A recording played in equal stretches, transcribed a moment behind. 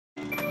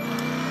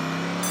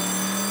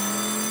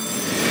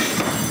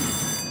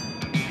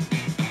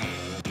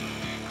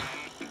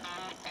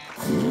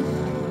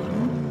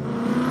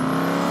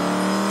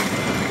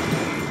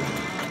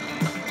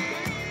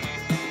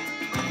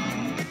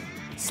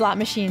Slot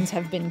machines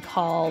have been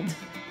called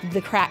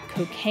the crack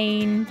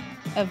cocaine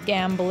of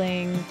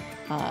gambling,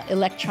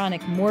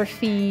 electronic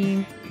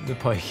morphine. The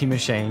Pokie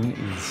machine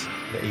is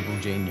the evil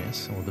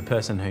genius, or the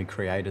person who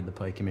created the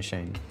Pokie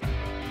machine.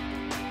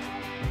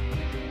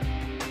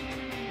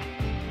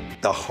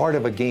 The heart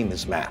of a game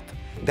is math.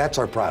 That's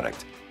our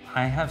product.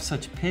 I have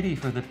such pity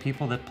for the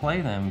people that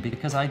play them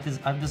because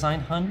I've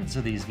designed hundreds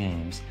of these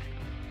games.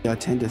 I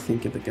tend to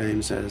think of the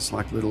games as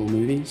like little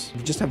movies.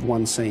 You just have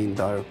one scene,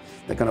 though,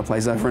 that kind of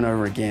plays over and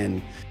over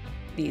again.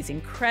 These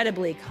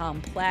incredibly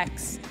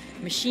complex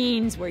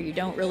machines where you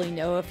don't really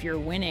know if you're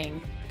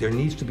winning. There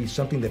needs to be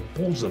something that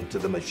pulls them to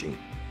the machine,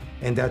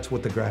 and that's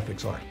what the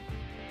graphics are.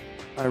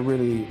 I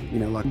really,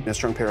 like a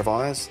strong pair of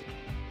eyes.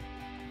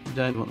 You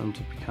don't want them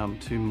to become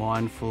too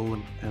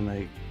mindful and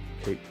they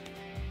keep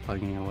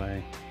plugging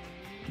away.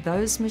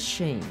 Those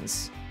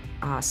machines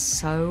are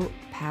so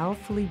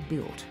powerfully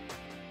built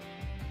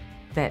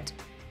that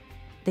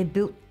they're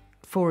built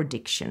for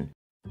addiction.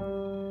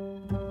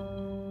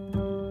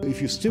 If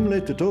you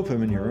stimulate the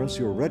dopamine neurons,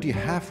 you're already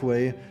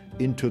halfway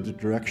into the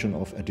direction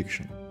of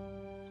addiction.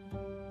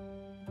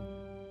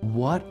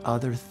 What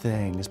other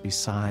things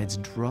besides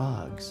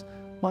drugs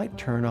might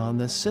turn on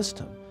this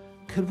system?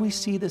 Could we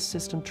see the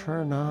system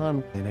turn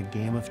on in a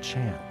game of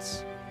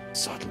chance?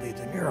 Suddenly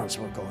the neurons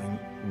were going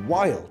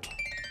wild.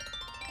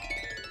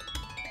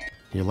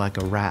 You're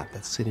like a rat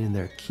that's sitting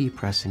there key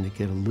pressing to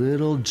get a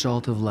little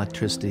jolt of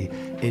electricity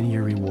in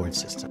your reward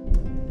system.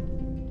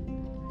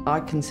 I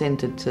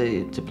consented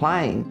to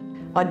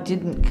playing. I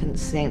didn't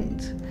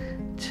consent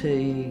to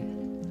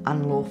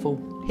unlawful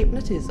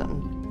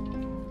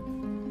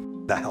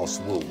hypnotism. The house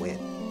will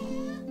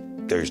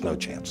win. There's no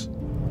chance.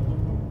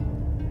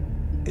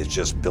 It's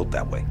just built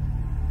that way.